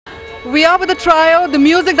We are with the trio, the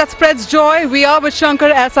music that spreads joy. We are with Shankar,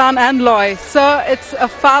 Ehsaan and Loy. Sir, it's a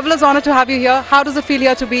fabulous honor to have you here. How does it feel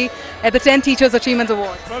here to be at the 10 Teachers Achievements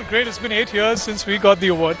Awards? Well, great. It's been 8 years since we got the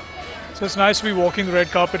award. So it's nice to be walking the red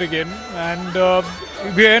carpet again. And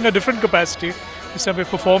we're in a different capacity. This time we're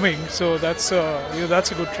performing. So that's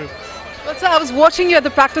a good trip. Well, sir, I was watching you at the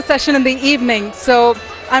practice session in the evening. So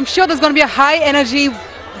I'm sure there's going to be a high energy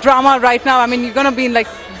drama right now. I mean, you're going to be in like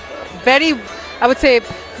very, I would say,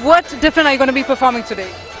 what different are you going to be performing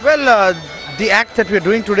today? Well, the act that we're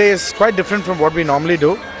doing today is quite different from what we normally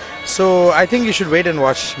do. So I think you should wait and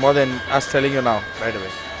watch more than us telling you now, right away.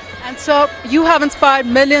 And so you have inspired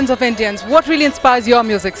millions of Indians. What really inspires your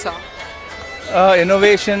music, sir?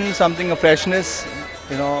 Innovation, something of freshness,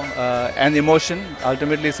 and emotion.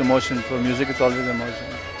 Ultimately, it's emotion. For music, it's always emotion.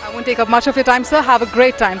 I won't take up much of your time, sir. Have a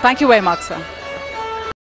great time. Thank you very much, sir.